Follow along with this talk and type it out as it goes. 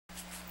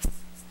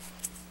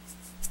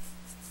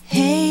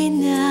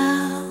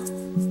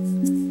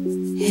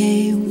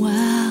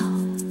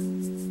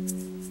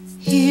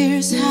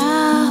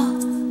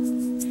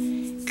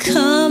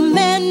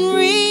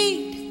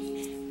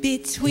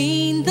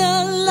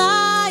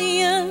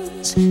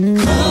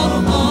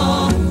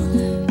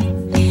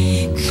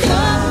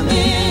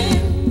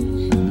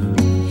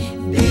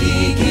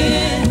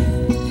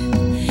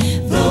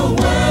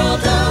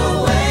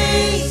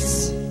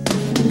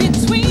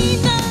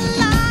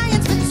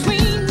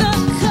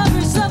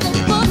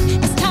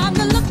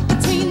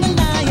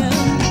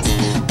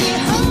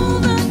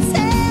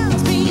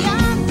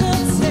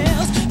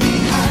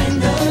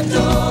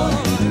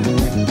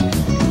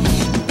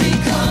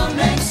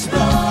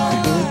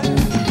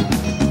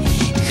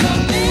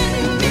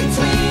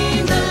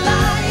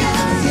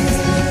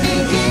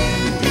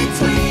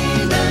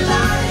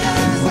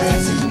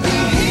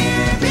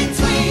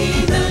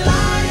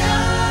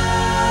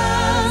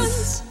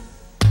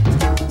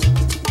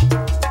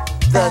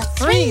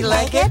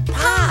three-legged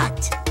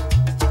pot.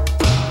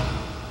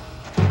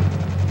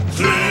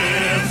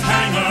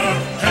 Cliffhanger,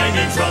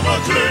 hanging from a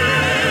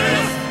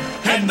cliff.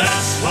 And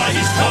that's why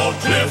he's called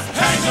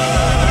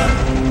Cliffhanger.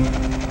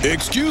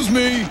 Excuse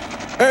me!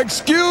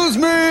 Excuse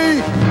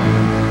me!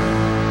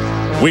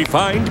 We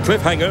find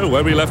Cliffhanger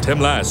where we left him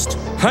last,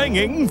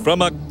 hanging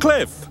from a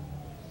cliff.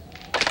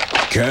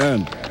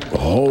 Can't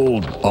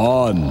hold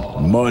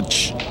on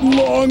much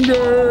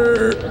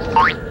longer.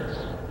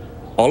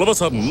 All of a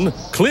sudden,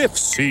 Cliff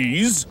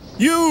sees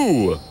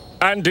you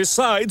and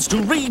decides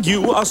to read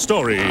you a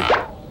story.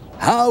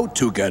 How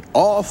to get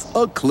off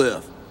a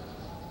cliff.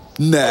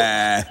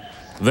 Nah.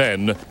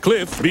 Then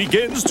Cliff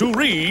begins to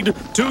read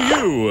to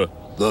you.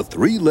 The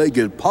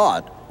Three-Legged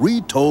Pot,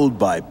 retold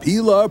by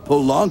Pilar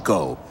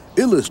Polanco,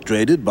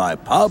 illustrated by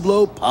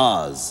Pablo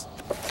Paz.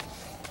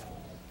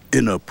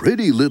 In a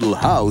pretty little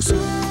house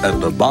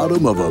at the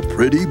bottom of a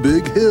pretty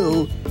big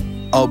hill,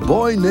 a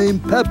boy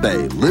named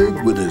Pepe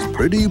lived with his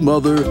pretty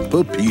mother,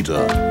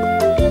 Pepita.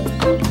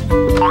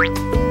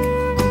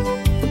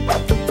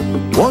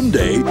 One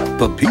day,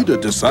 Pepita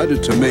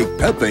decided to make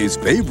Pepe's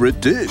favorite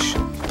dish,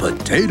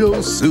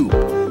 potato soup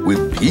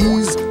with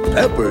peas,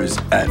 peppers,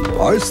 and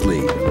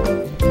parsley.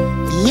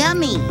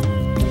 Yummy!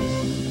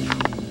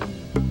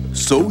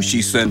 So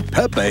she sent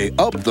Pepe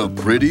up the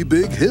pretty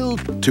big hill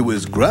to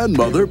his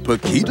grandmother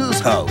Paquita's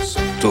house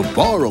to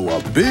borrow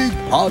a big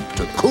pot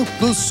to cook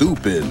the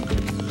soup in.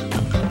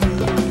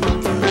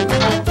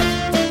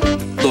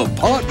 The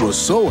pot was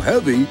so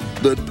heavy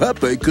that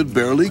Pepe could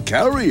barely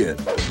carry it.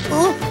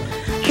 Oh,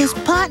 this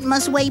pot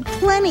must weigh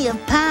plenty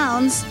of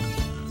pounds.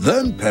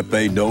 Then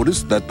Pepe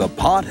noticed that the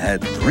pot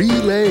had 3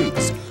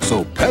 legs,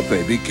 so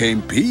Pepe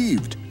became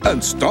peeved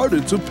and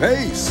started to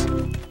pace.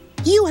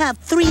 You have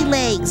 3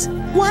 legs.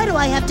 Why do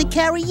I have to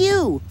carry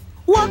you?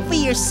 Walk for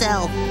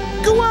yourself.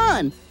 Go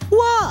on,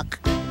 walk.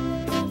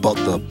 But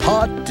the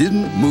pot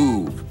didn't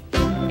move.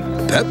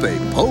 Pepe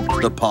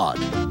poked the pot.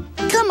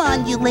 Come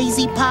on, you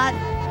lazy pot.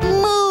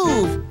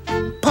 Move.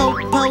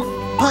 Poke, poke,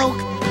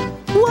 poke.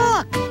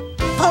 Walk.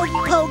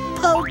 Poke, poke,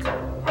 poke.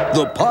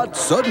 The pot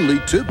suddenly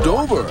tipped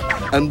over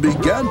and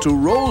began to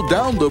roll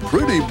down the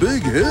pretty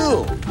big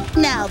hill.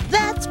 Now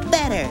that's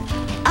better.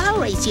 I'll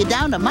race you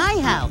down to my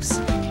house.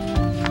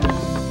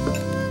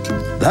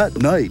 That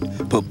night,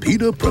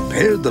 Pepita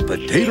prepared the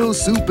potato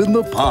soup in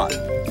the pot.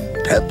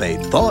 Pepe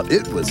thought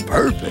it was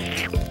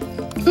perfect.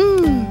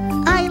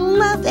 I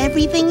love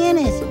everything in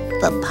it.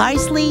 The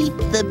parsley,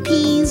 the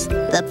peas,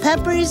 the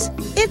peppers.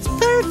 It's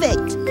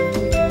perfect.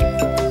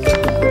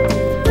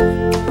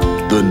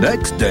 The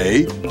next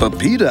day,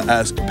 Pepita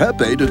asked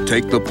Pepe to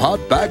take the pot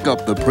back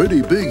up the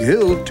pretty big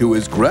hill to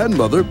his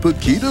grandmother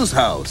Paquita's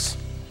house.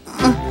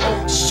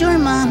 Sure,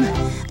 Mom.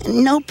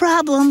 No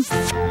problem.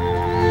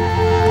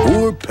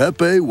 Poor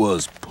Pepe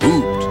was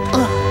pooped.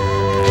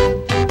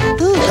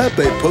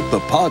 Pepe put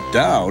the pot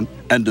down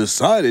and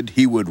decided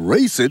he would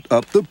race it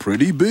up the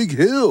pretty big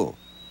hill.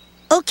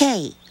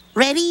 Okay,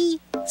 ready,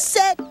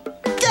 set,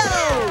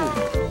 go!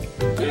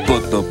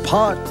 But the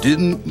pot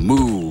didn't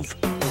move.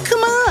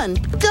 Come on,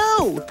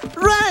 go,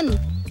 run,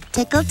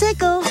 tickle,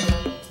 tickle.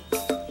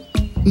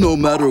 No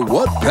matter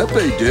what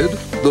Pepe did,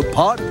 the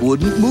pot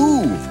wouldn't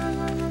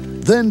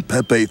move. Then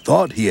Pepe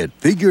thought he had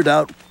figured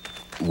out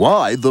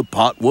why the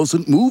pot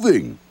wasn't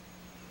moving.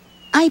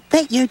 I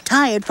bet you're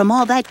tired from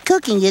all that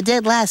cooking you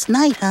did last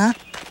night, huh?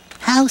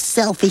 How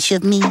selfish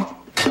of me.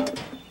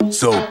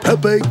 So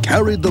Pepe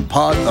carried the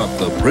pot up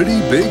the pretty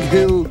big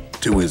hill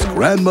to his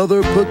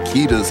grandmother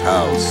Paquita's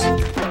house.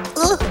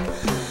 Ugh.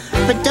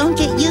 But don't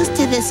get used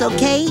to this,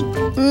 okay?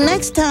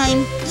 Next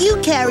time, you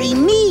carry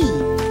me.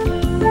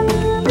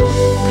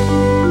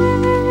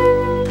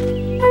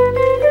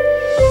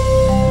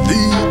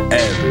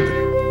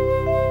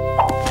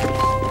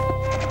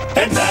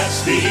 And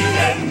that's the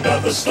end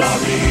of the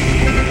story.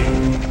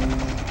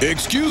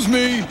 Excuse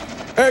me!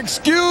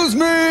 Excuse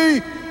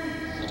me!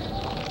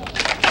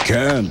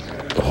 Can't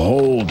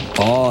hold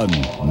on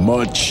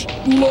much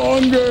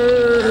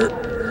longer.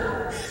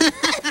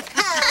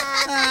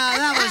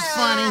 That was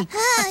funny.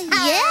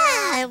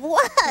 Yeah, it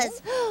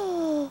was.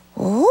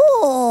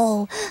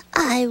 Oh,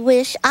 I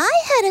wish I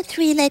had a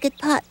 3-legged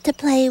pot to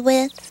play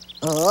with.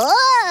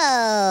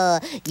 Oh,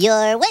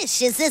 your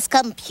wish is this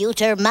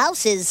computer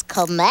mouse's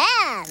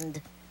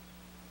command.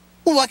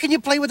 What can you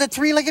play with a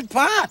 3-legged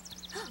pot?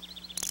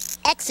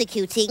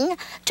 Executing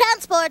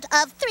transport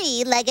of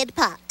 3-legged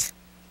pot.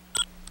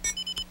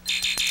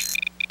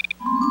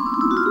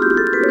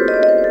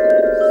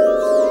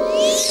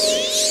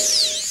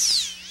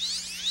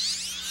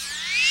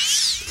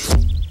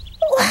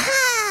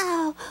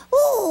 Wow.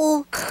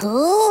 Oh,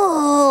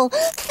 cool.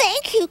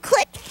 Thank you,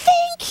 Click.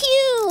 Thank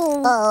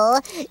you.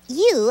 Oh,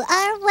 you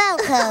are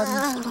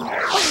welcome.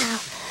 Wow.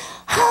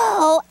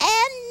 Oh,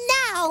 and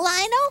now,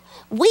 Lionel,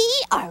 we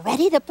are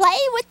ready to play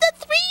with the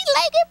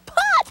 3-legged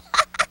pot.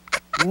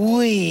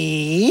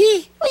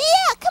 We?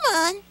 Yeah, come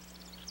on.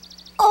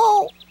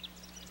 Oh,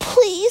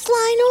 please,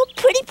 Lionel.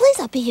 Pretty please,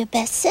 I'll be your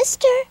best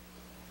sister.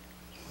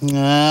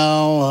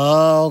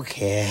 Oh,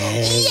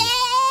 okay. Yay,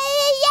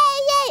 yay,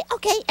 yay.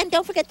 Okay, and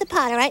don't forget the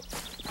pot, all right?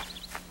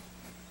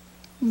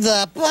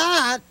 The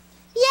pot?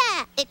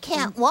 Yeah, it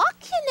can't walk,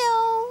 you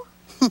know.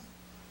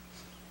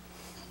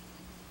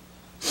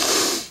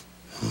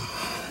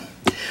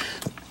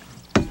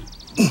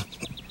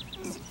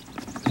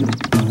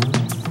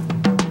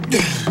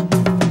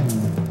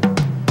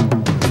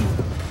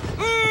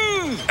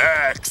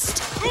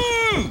 Next!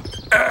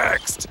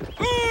 Next!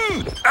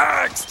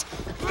 Next!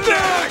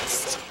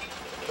 Next!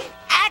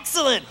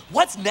 Excellent!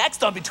 What's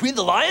next on Between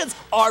the Lions?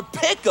 Our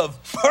pick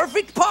of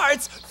perfect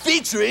parts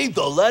featuring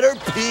the letter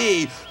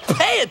P.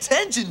 Pay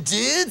attention,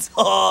 dudes!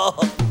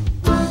 Pot.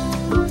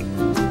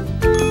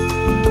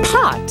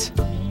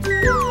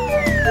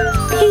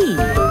 P.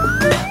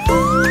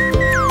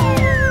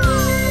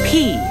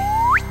 P.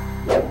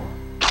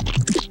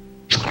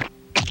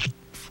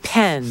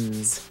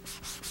 Pens.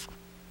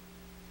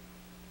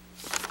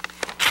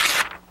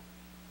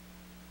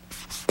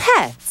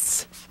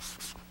 Pets.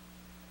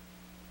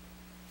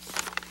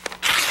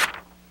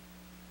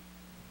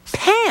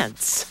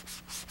 Pants.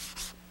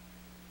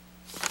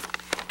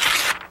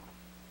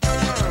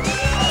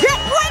 Get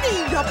ready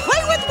to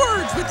play with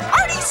words with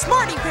Artie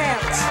Smarty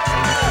Pants!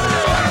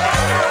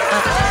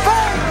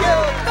 Thank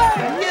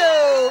you!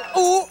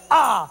 Ooh,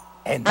 ah!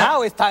 And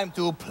now it's time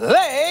to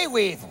play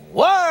with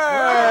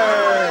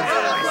words!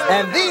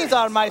 And these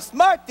are my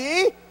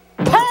Smarty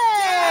Pants!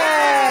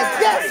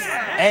 Yes!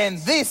 And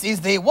this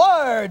is the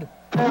word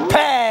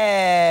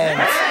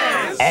pants!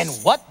 And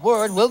what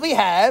word will we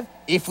have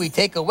if we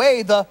take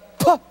away the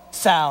P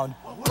sound?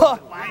 P.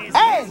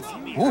 Ants! Ants!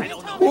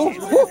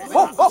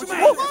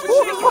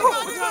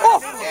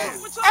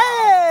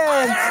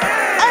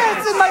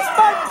 Ants in my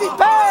Smarty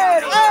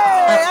Pants!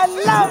 Hey! I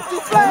love to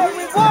play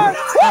with words!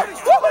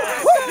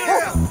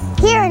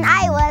 Here in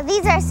Iowa,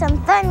 these are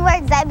some fun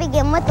words that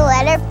begin with the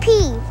letter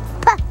P.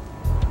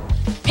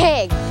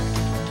 Pig.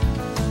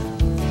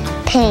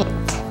 Paint.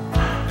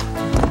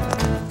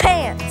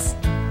 Pants.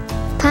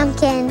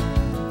 Pumpkin.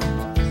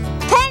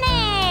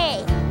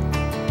 Penny.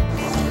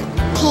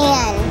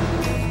 Pan.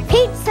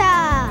 Pizza.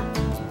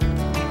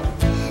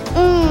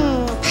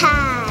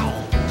 Pie.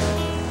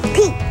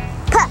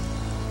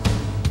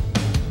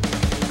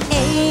 A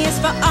is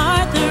for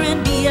Arthur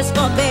and B is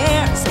for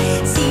bears.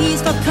 C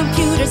is for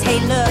computers, hey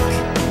look.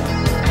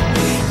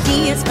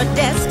 D is for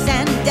desks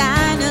and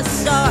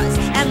dinosaurs.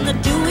 And the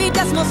Dewey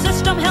Decimal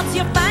System helps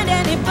you find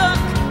any book.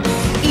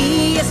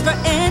 E is for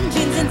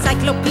engines,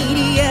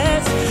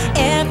 encyclopedias.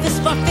 F is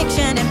for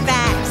fiction and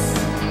facts.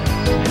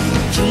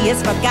 G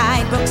is for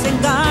guidebooks and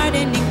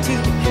gardening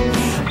too.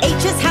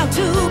 H is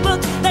how-to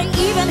books, they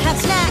even have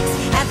snacks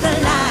at the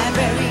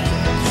library.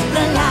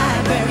 The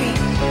library.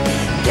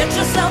 Get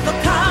yourself a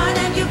card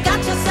and you've got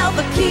yourself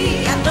a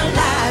key at the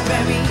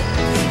library.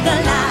 The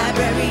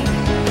library.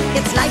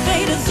 It's life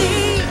A to Z,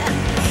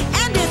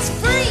 and it's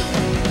free.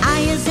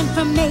 I is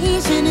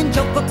information and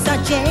joke books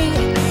are J.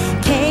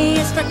 K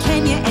is for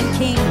Kenya and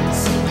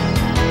Kings.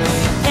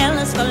 L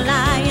is for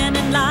lion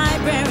and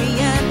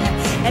librarian.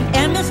 And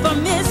M is for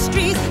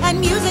mysteries and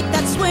music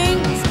that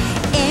swings.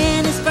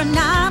 N is for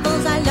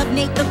novels, I love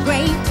Nate the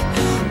Great.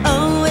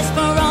 O is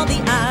for all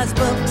the Oz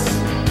books.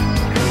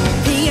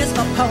 P is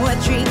for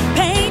poetry,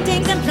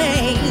 paintings and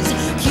plays.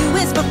 Q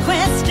is for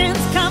questions,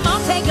 come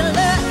on take a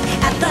look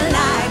at the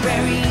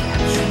library.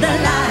 The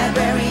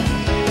library.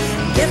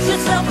 Get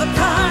yourself a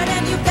card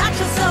and you've got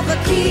yourself a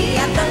key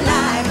at the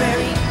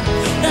library.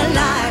 The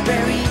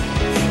library.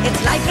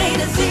 It's life A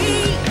to Z.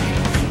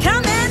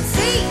 Come and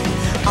see.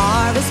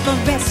 R is for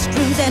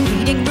restrooms and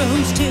reading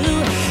rooms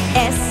too.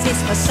 S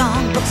is for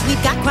songbooks,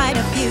 we've got quite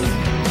a few.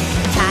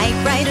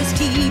 Typewriters,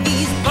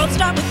 TVs, both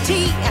start with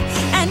T.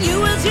 And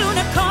U is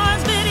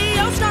unicorns,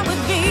 videos start with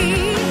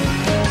V.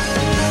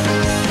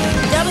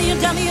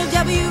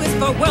 WWW is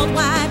for World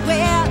Wide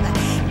Web.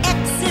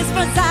 X is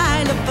for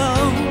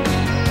xylophone.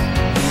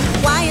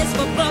 Y is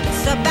for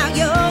books about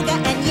yoga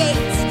and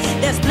Yates.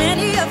 There's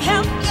plenty of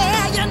help,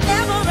 yeah, you're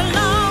never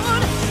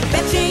alone.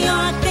 Bet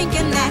you're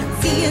thinking that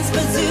Z is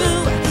for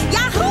zoo.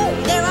 Yahoo,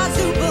 there are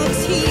zoo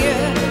books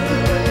here.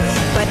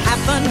 But have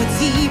fun with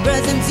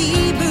zebras and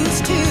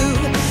zebra's too.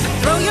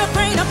 Throw your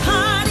brain a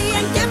party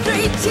and get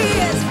 3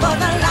 cheers for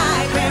the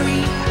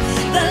library.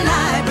 The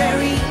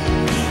library.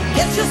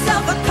 Get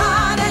yourself a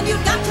card and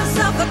you've got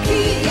yourself a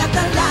key at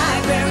the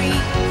library.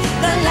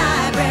 The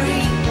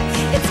library.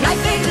 It's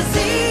life A to Z.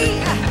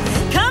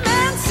 Come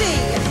and see.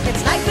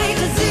 It's life A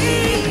to Z.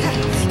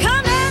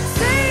 Come and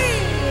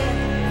see.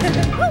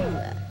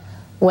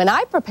 When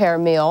I prepare a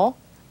meal,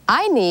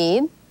 I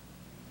need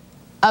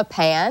a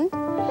pan,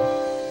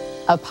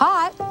 a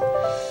pot,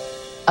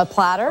 a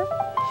platter,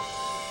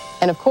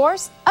 and of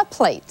course, a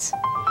plate.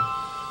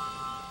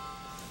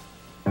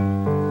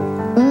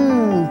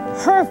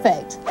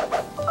 Perfect.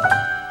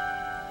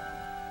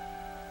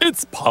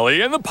 It's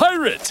Polly and the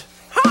Pirate.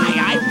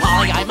 Hi, I'm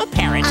Polly, I'm a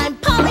parrot. I'm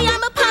Polly,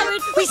 I'm a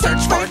pirate. We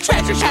search for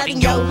treasure,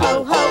 shouting yo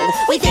ho ho.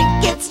 We think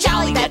it's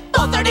jolly that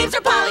both our names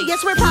are Polly.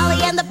 Yes, we're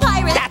Polly and the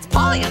pirate. That's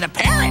Polly and the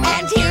parrot,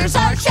 and here's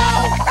our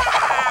show.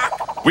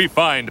 we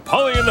find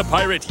Polly and the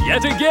pirate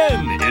yet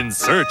again in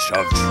search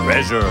of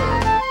treasure.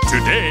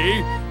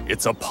 Today,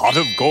 it's a pot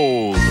of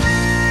gold.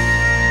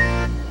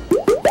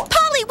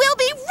 Polly will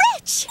be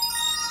rich!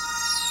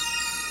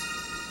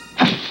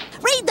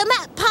 Read the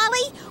map,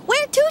 Polly.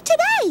 Where to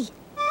today?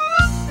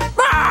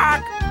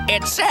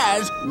 It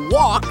says,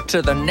 walk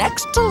to the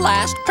next to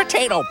last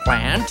potato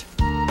plant.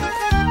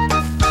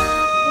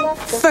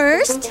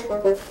 First.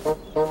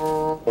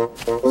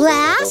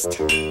 Last.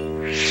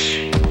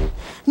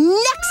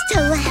 Next to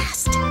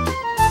last.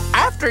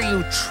 After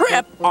you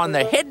trip on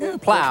the hidden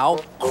plow,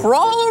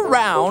 crawl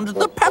around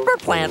the pepper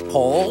plant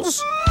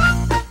poles.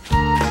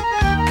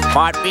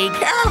 But be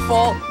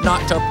careful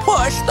not to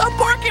push the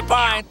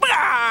porcupine.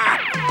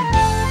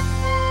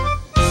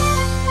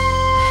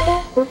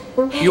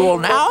 You will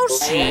now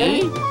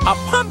see a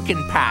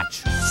pumpkin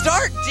patch.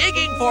 Start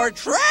digging for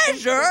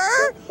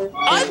treasure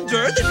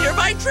under the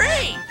nearby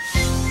tree.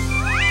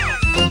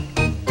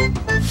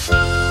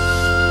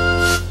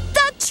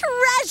 The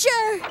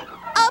treasure!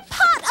 A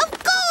pot of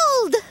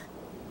gold!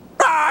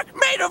 Rock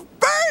made of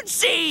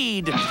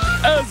birdseed!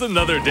 As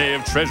another day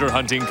of treasure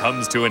hunting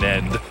comes to an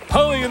end,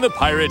 Polly and the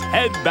pirate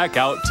head back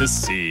out to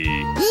sea.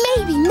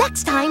 Maybe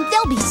next time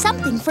there'll be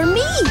something for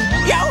me.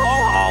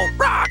 Yo-ho-ho,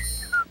 rock!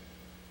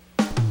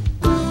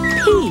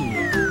 P.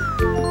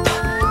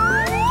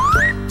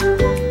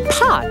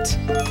 Pot.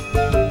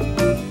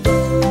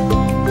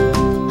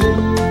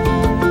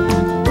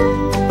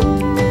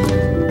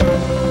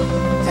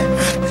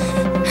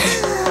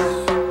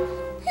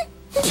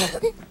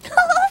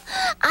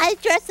 I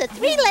dress a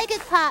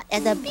three-legged pot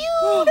as a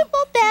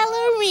beautiful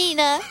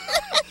ballerina.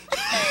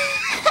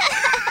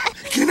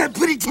 Can I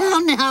put it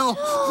down now?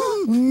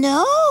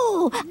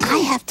 No, I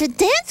have to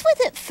dance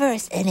with it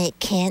first, and it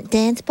can't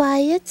dance by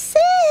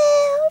itself.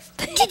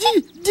 Dance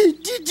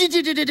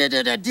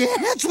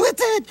with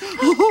it?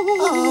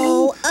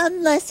 Oh,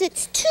 unless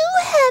it's too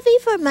heavy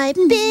for my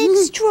big,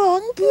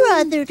 strong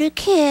brother to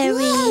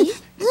carry.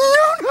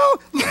 No.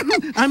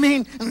 I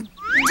mean,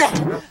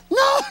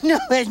 no,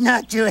 it's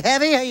not too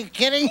heavy. Are you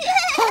kidding?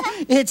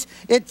 It's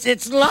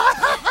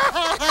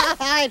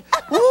light.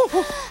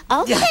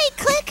 Okay,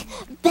 click.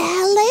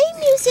 Ballet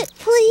music,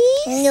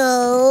 please.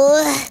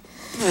 No.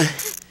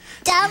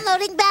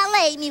 Downloading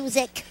ballet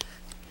music.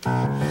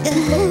 Dance,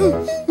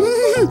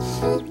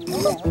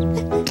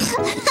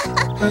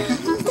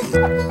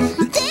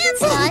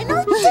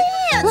 Lionel,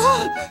 dance!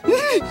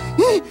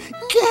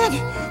 Can't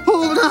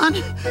hold on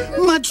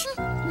much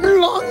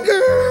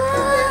longer.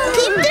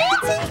 Keep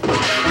dancing.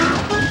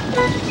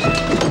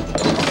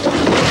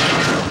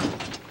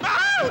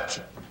 Ouch!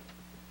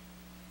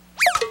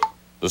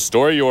 The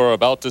story you are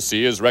about to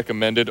see is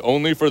recommended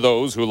only for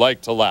those who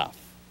like to laugh.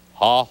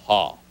 Ha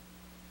ha.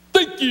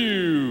 Thank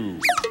you!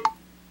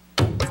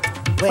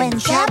 When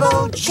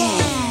Jabo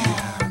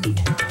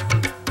jammed.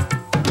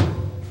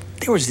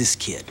 There was this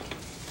kid.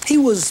 He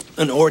was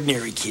an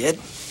ordinary kid.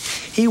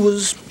 He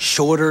was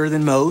shorter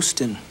than most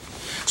and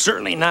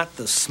certainly not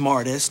the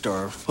smartest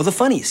or the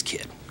funniest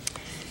kid.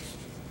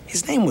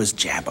 His name was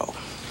Jabo.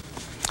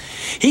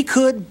 He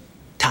could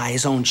tie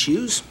his own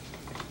shoes.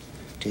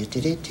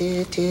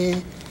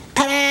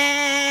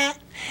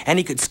 And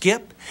he could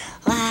skip.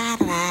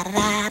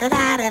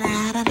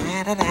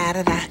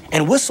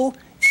 And whistle.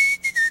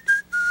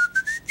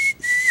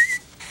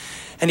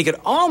 And he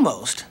could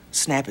almost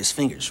snap his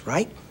fingers,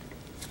 right?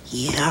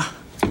 Yeah,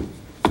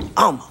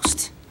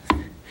 almost.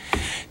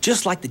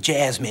 Just like the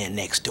jazz man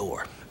next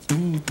door.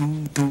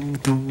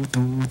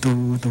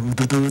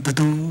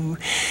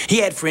 He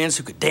had friends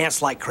who could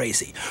dance like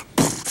crazy.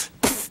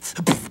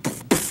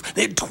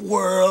 They'd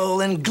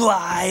twirl and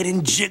glide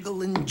and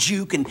jiggle and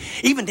juke and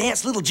even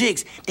dance little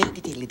jigs.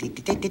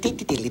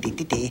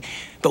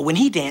 But when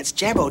he danced,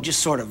 Jabo just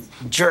sort of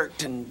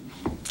jerked and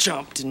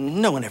jumped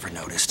and no one ever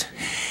noticed.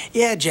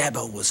 Yeah,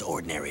 Jabo was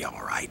ordinary,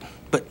 all right.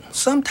 But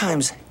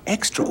sometimes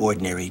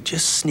extraordinary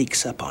just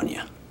sneaks up on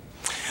you.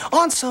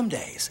 On some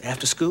days,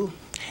 after school,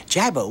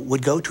 Jabo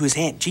would go to his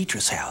Aunt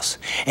Jetra's house,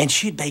 and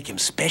she'd bake him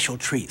special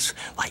treats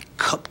like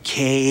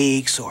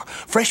cupcakes or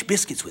fresh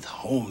biscuits with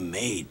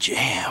homemade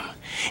jam.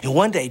 And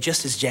one day,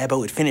 just as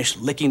Jabo had finished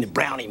licking the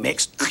brownie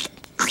mix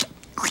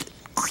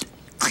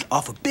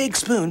off a big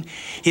spoon,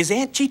 his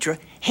Aunt Jetra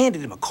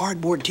handed him a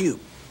cardboard tube.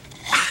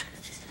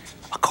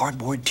 A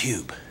cardboard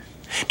tube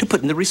to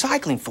put in the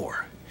recycling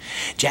for.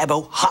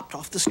 Jabo hopped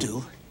off the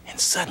stool, and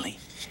suddenly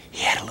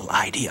he had a little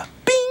idea.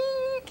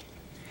 Bing!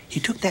 He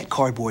took that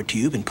cardboard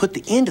tube and put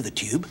the end of the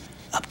tube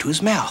up to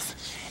his mouth,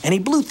 and he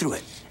blew through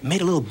it and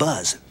made a little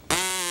buzz.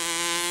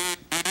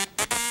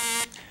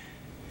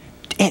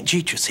 Aunt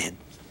Jetra said,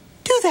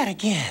 "Do that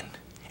again."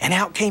 And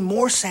out came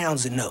more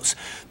sounds and notes.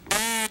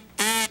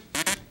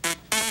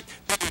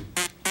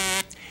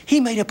 He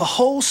made up a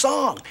whole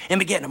song and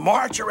began to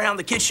march around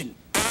the kitchen,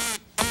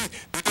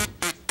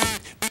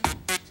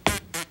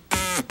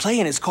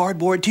 playing his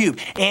cardboard tube.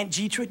 Aunt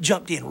Jetra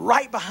jumped in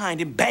right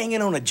behind him,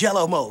 banging on a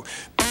Jell-O mold.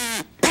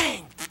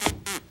 Bang,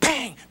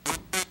 bang,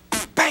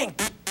 bang,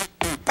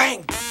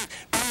 bang.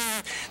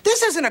 This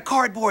This isn't a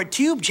cardboard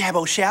tube,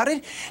 Jabo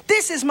shouted.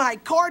 This is my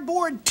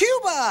cardboard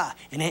tuba.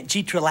 And Aunt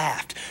Jetra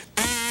laughed.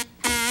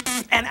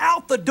 And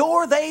out the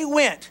door they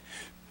went.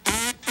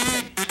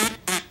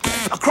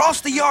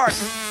 Across the yard.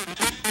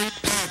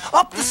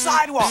 Up the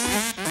sidewalk.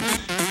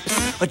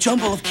 A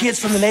jumble of kids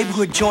from the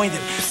neighborhood joined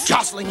them,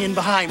 jostling in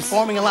behind,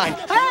 forming a line.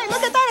 Hey,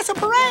 look at that, it's a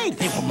parade.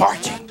 They were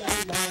marching.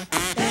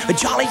 A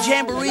jolly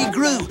jamboree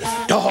grew.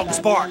 Dogs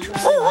barked.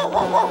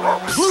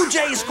 Blue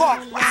jays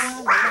squawked.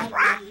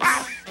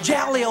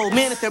 Jolly old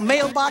men at their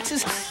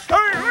mailboxes. Hey,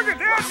 look at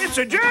that, it's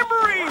a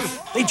jamboree.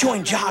 They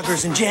joined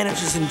joggers and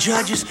janitors and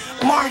judges,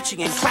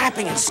 marching and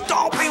clapping and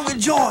stomping with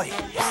joy.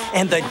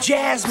 And the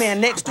jazz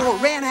man next door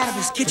ran out of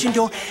his kitchen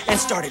door and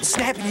started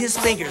snapping his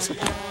fingers.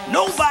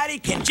 Nobody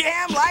can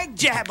jam like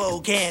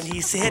Jabo can,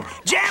 he said.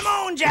 Jam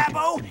on,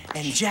 Jabo.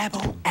 And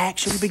Jabo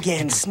actually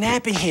began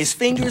snapping his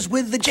fingers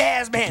with the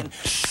jazz man.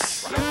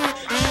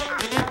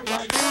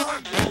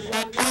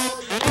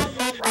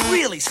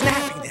 Really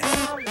snapping them.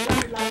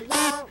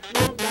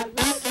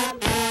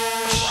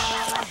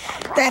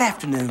 That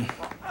afternoon,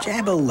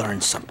 Jabo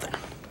learned something.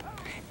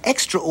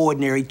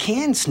 Extraordinary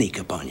can sneak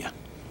up on you.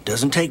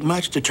 Doesn't take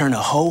much to turn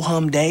a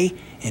ho-hum day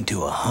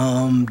into a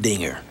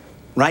humdinger.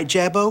 Right,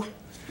 Jabo?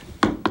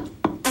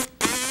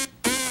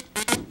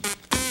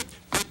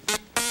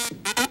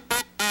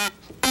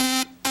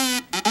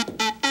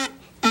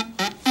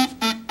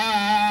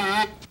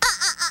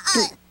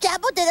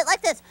 Jabo did it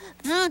like this.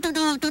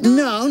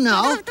 No.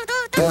 No.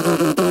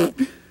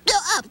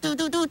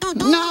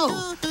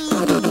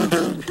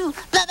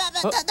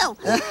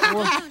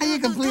 You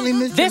completely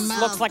missed This your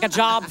mouth. looks like a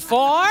job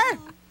for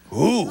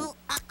Who?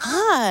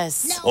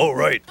 us. All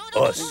right,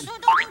 us.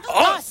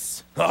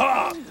 Us.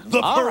 Ah,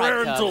 the All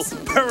right,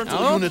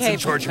 parental units Okay, in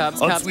charge. Cubs,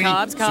 Sweetie,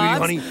 Cubs, sweetie,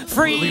 honey.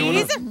 Freeze.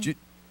 Leona,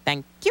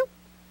 Thank you.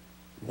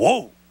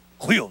 Whoa,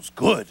 Cleo's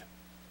good.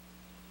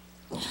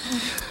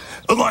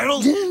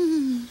 Lionel?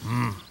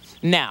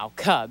 Now,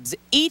 Cubs,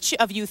 each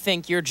of you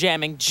think you're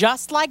jamming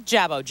just like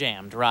Jabo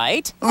jammed,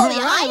 right? Oh, yeah,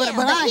 I am.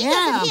 But he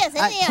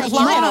doesn't.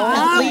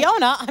 Lionel,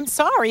 Leona, I'm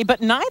sorry,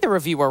 but neither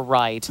of you are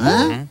right.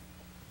 Huh?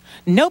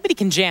 Nobody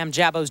can jam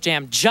Jabo's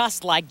jam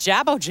just like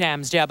Jabo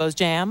jams Jabo's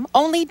jam.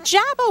 Only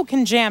Jabo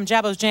can jam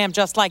Jabo's jam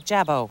just like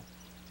Jabo.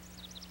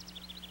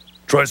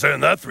 Try saying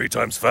that 3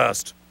 times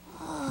fast.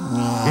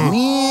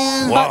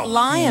 Man. But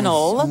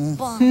Lionel,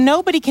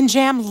 nobody can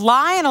jam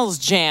Lionel's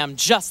jam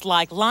just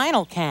like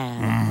Lionel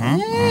can.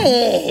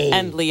 Hey.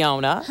 And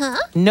Leona,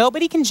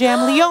 nobody can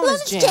jam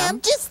Leona's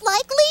jam. Just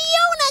like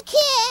Leona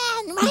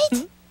can,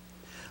 right?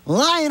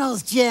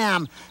 Lionel's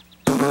jam.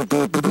 Yeah,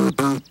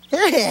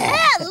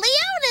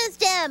 Leona's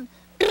jam.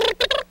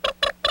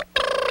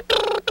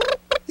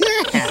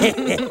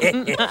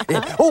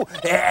 Oh,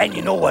 and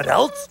you know what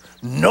else?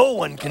 No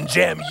one can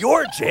jam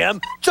your jam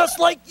just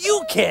like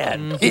you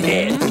can. That's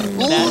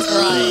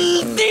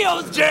right.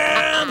 Theo's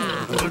jam!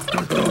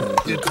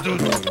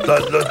 La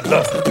la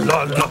la la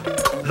la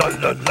la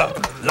la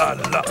la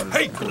la.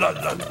 Hey, la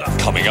la la.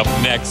 Coming up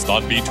next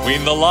on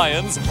Between the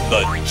Lions,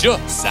 the J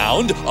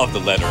sound of the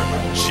letter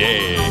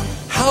J.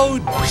 How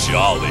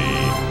jolly.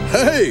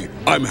 Hey,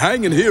 I'm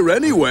hanging here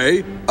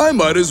anyway. I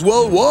might as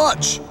well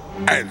watch.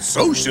 And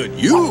so should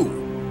you.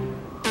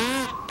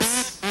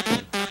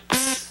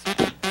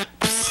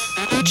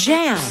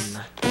 Jam.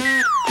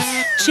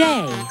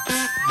 J.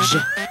 J.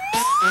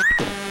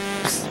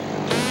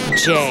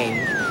 J.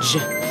 J.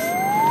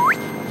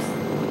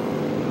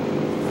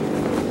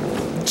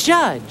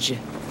 Judge.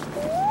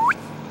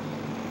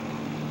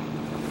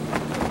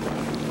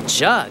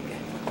 Jug.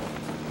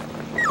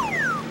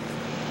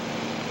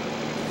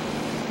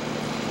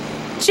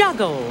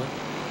 Juggle.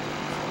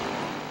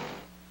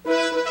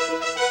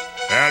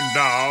 And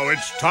now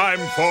it's time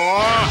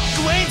for...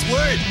 Gawain's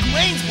word!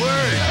 Gawain's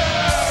word!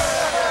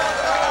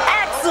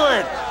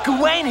 Excellent!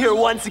 Gawain here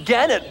once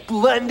again at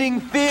Blending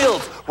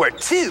Fields, where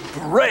 2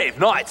 brave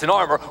knights in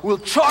armor will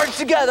charge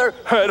together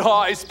at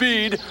high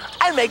speed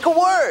and make a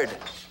word.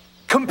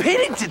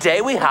 Competing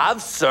today we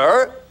have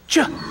Sir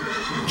and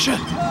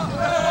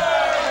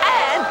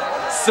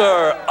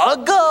Sir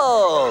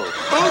Uggle.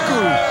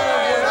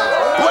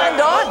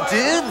 Blend on,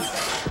 dudes.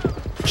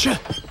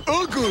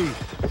 Uggle!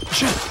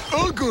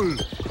 Uggle!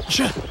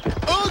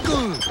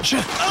 Uggle!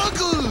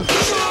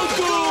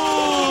 Uggle!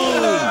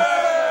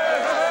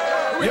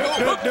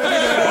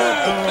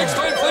 Next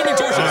time, flaming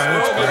torches.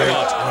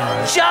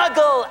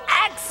 Juggle!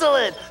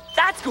 Excellent!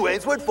 That's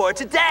Gawain's word for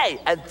today.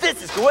 And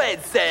this is Gawain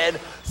saying,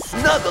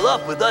 snuggle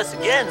up with us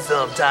again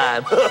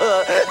sometime.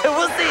 And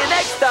we'll see you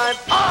next time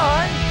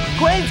on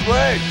Gawain's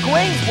Word.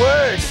 Gawain's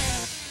Word.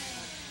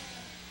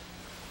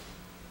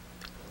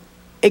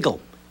 Iggle.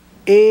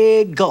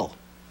 Iggle.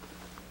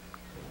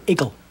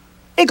 Iggle.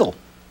 Iggle.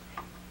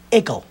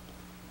 Iggle.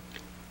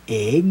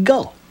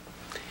 Iggle.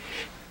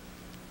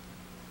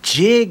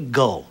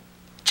 Jiggle.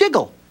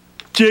 Jiggle.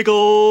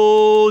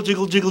 Jiggle.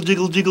 Jiggle, jiggle,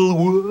 jiggle, jiggle.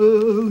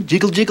 Whoa.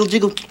 Jiggle, jiggle,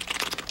 jiggle.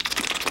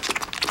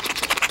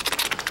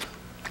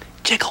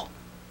 Jiggle.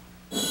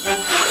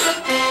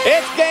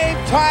 It's game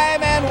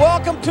time and welcome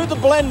welcome to the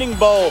Blending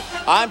Bowl.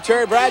 I'm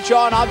Terry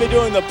Bradshaw, and I'll be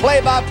doing the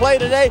play-by-play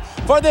today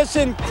for this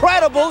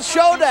incredible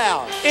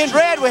showdown. In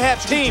red, we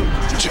have Team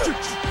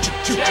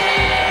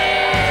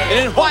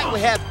and in white, we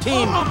have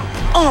Team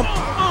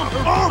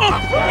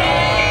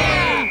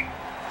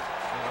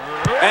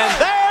And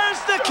there's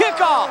the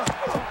kickoff.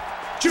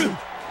 Jump!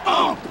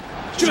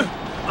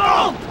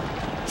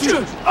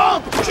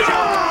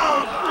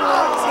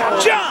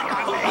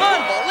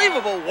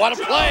 Unbelievable, what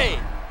a play!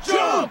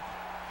 Jump!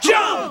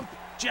 Jump!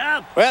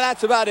 Jump! Well,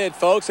 that's about it,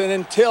 folks. And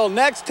until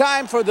next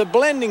time for the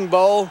Blending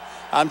Bowl,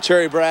 I'm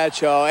Terry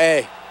Bradshaw.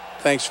 Hey,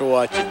 thanks for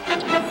watching.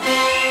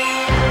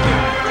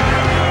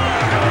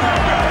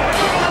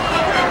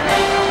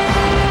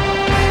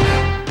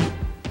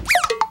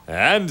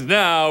 And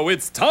now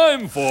it's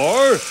time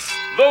for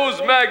those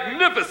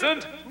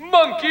magnificent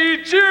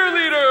monkey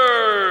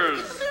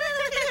cheerleaders!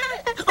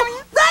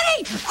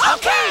 Ready?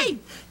 Okay!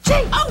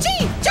 G-O-G,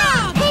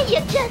 jog! Hey,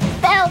 you just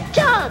spelled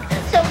jog.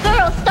 So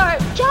girls start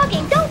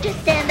jogging. Don't just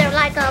stand there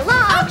like a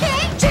log.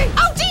 Okay,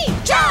 G-O-G,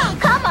 jog!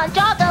 Come on,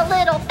 jog a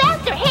little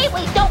faster. Hey,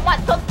 we don't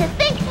want folks to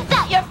think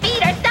that your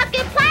feet are stuck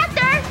in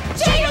plaster.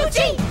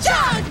 G-O-G,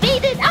 jog!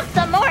 Speed it up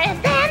some more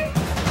and then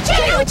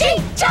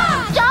G-O-G,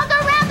 jog! Jog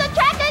around the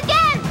track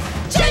again.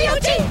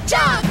 G-O-G,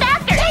 jog!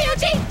 Faster.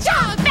 G-O-G,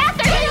 jog!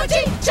 Faster. G-O-G,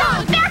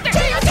 jog! Faster.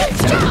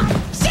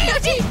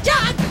 G-O-G,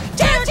 jog!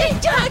 G-O-G,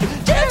 jog!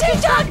 G-O-G,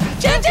 jog! G-O-G, jog!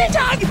 G-O-G,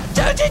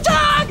 jog! G-O-G,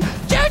 jog!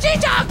 G-O-G,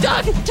 jog!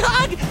 Jog!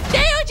 Jog!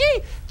 G-O-G,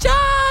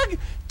 jog!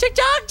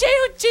 Jog!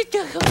 G-O-G,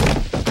 jog!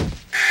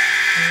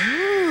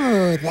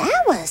 Ooh,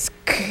 that was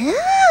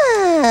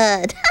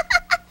good.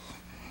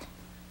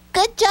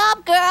 Good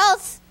job,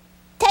 girls.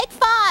 Take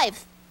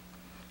 5.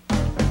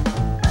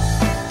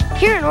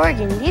 Here in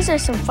Oregon, these are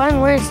some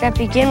fun words that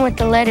begin with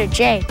the letter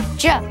J.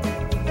 Jaw.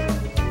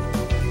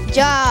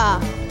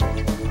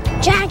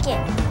 Jacket.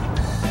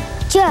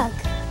 Jug.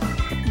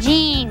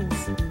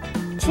 Jeans.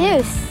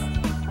 Tooth.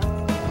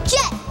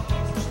 Jet.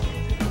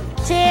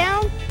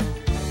 Jam.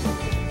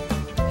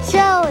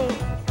 Jelly.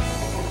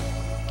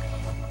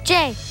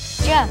 J.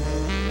 Jug.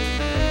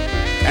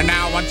 And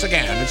now, once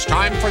again, it's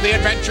time for the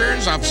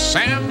adventures of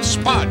Sam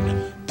Spud,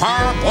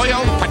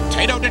 parboiled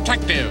potato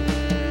detective.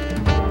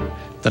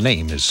 The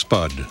name is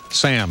Spud,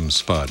 Sam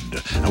Spud.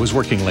 I was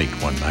working late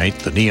one night.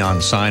 The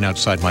neon sign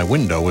outside my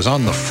window was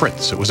on the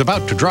fritz. It was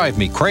about to drive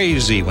me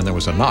crazy when there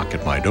was a knock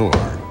at my door.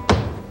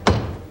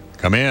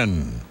 Come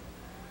in.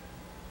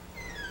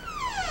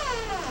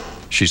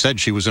 She said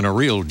she was in a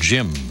real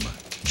gym.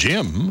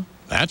 Gym?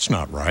 That's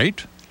not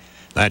right.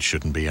 That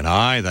shouldn't be an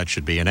I, that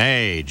should be an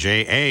A.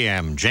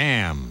 J-A-M,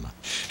 jam.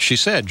 She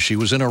said she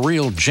was in a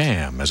real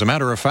jam. As a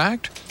matter of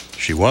fact,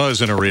 she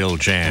was in a real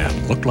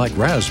jam. Looked like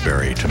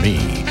raspberry to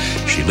me.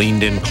 She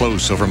leaned in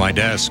close over my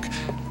desk.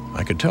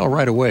 I could tell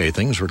right away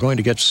things were going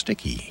to get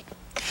sticky.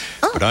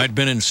 But I'd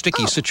been in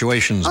sticky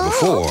situations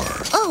before.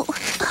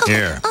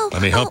 Here,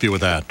 let me help you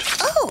with that.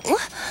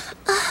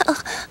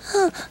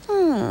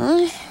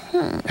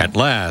 At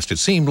last, it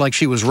seemed like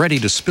she was ready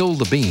to spill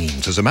the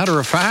beans. As a matter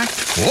of fact,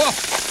 whoa!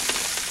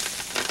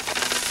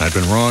 I'd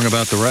been wrong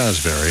about the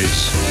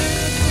raspberries.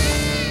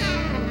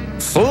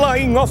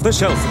 Flying off the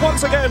shelf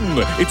once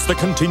again, it's the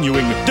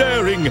continuing,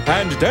 daring,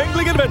 and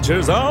dangling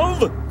adventures of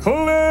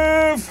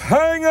Cliffhanger!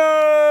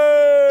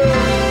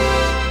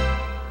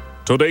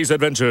 Today's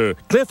adventure,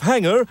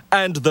 Cliffhanger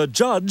and the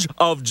Judge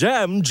of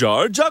Jam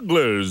Jar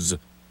Jugglers.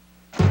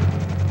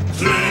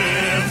 Cliffhanger,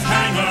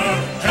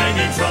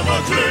 hanging from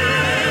a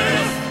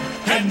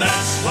cliff, and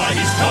that's why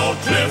he's called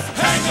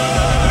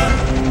Cliffhanger.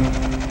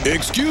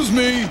 Excuse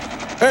me!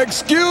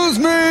 Excuse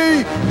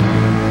me!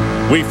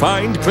 We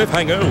find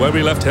Cliffhanger where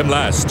we left him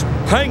last,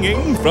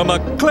 hanging from a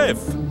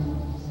cliff.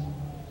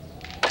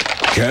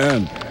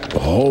 Can't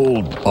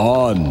hold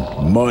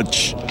on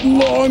much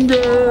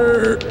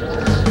longer.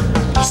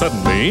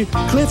 Suddenly,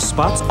 Cliff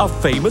spots a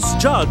famous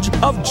judge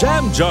of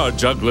Jam Jar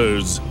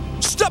Jugglers.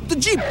 Stop the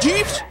Jeep,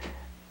 Jeeps!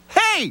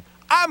 Hey,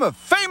 I'm a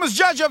famous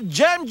judge of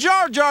Jam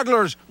Jar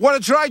Jugglers. Want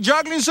to try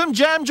juggling some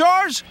jam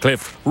jars?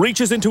 Cliff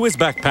reaches into his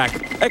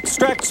backpack,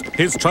 extracts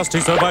his trusty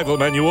survival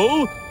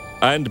manual,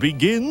 and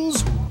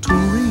begins to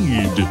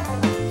read.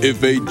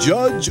 If a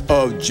judge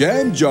of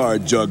Jam Jar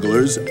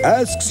Jugglers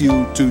asks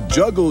you to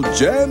juggle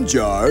jam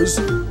jars,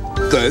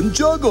 then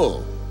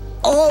juggle.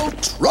 I'll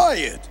try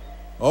it.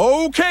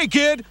 Okay,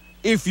 kid.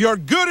 If you're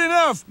good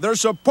enough,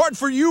 there's a part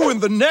for you in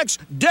the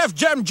next Def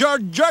Jam Jar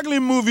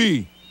Juggling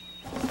movie.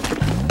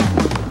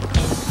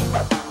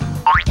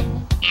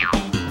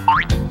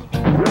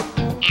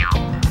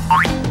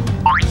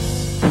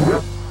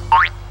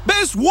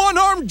 Best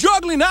one-armed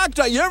juggling act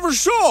I ever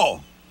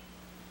saw.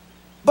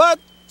 But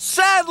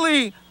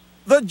sadly,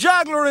 the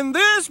juggler in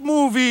this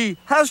movie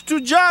has to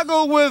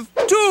juggle with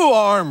 2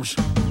 arms.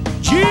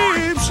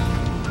 Jeeps!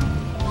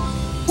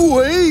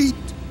 Wait!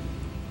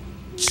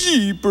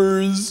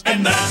 Jeepers!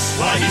 And that's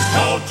why he's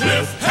called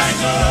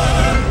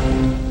Cliffhanger.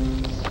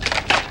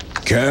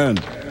 Can't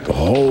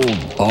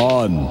hold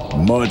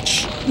on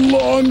much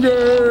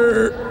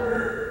longer.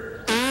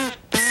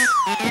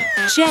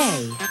 J.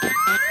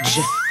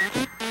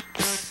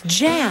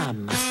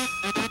 jam.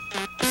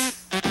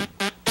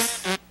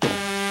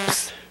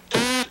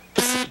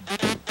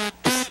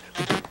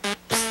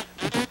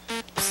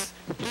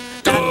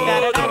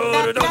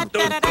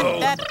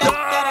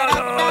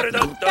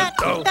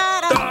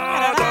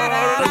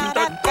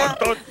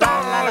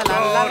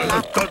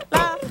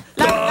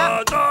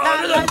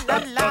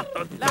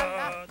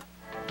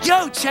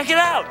 Yo, check it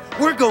out!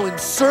 We're going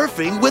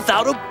surfing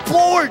without a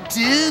board,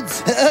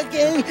 dudes!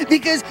 Okay,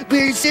 because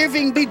we're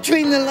surfing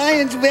between the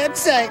Lions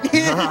website.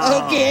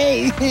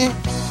 Okay.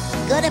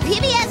 Go to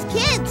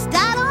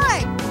PBSKids.org.